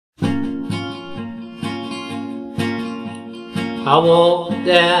I walked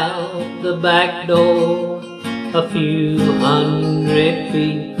out the back door a few hundred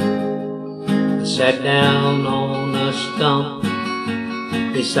feet. I sat down on a stump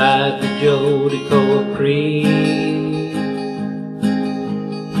beside the Jodico Creek.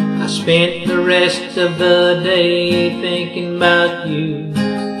 I spent the rest of the day thinking about you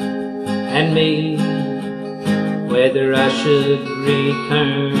and me, whether I should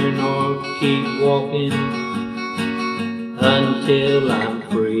return or keep walking until I'm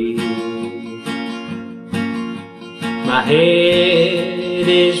free. My head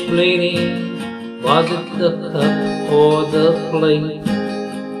is bleeding, was it the cup or the plate?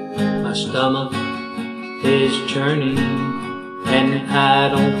 My stomach is churning and I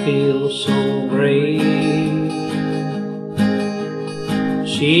don't feel so great.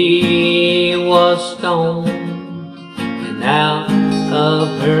 She was stoned and out of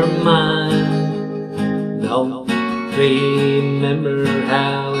her mind. Don't remember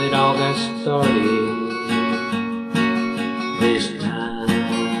how it all got started this time.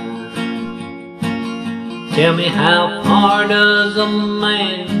 Tell me, how far does a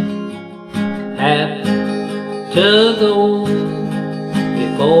man have to go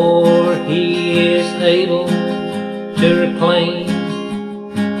before he is able to reclaim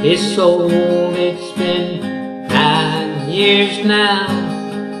his soul? It's been 9 years now.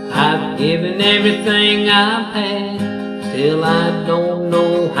 I've given everything I've had, still I don't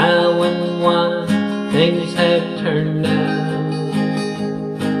know how and why things have turned out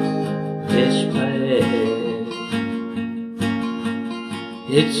this bad.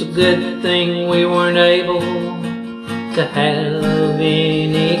 It's a good thing we weren't able to have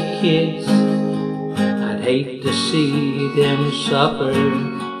any kids. I'd hate to see them suffer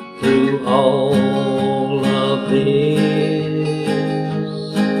through all of this.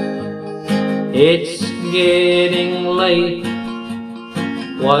 It's getting late,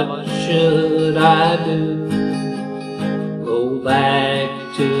 what should I do? Go back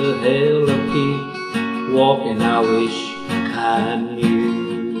to hell or keep walking? I wish I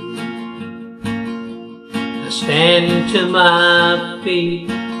knew. I stand to my feet,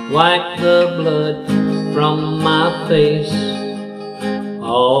 wipe the blood from my face.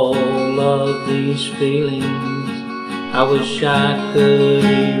 All of these feelings I wish I could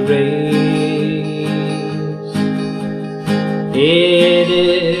erase. It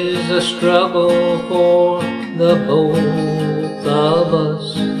is a struggle for the both of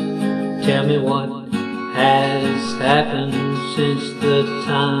us. Tell me what has happened since the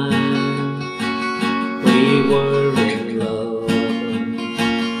time we were in love.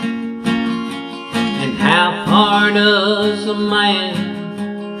 And how far does a man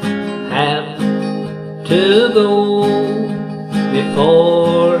have to go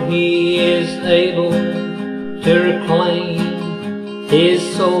before he is able to reclaim his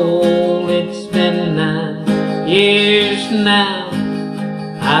soul? It's been 9 years now.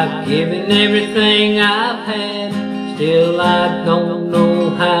 I've given everything I've had, still I don't know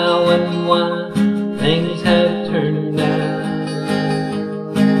how and why things have turned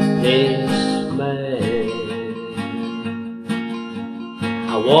out this bad.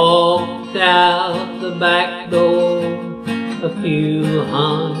 I walked out the back door a few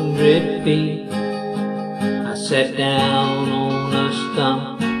hundred feet. I sat down on a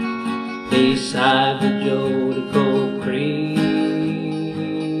stump beside the Jodico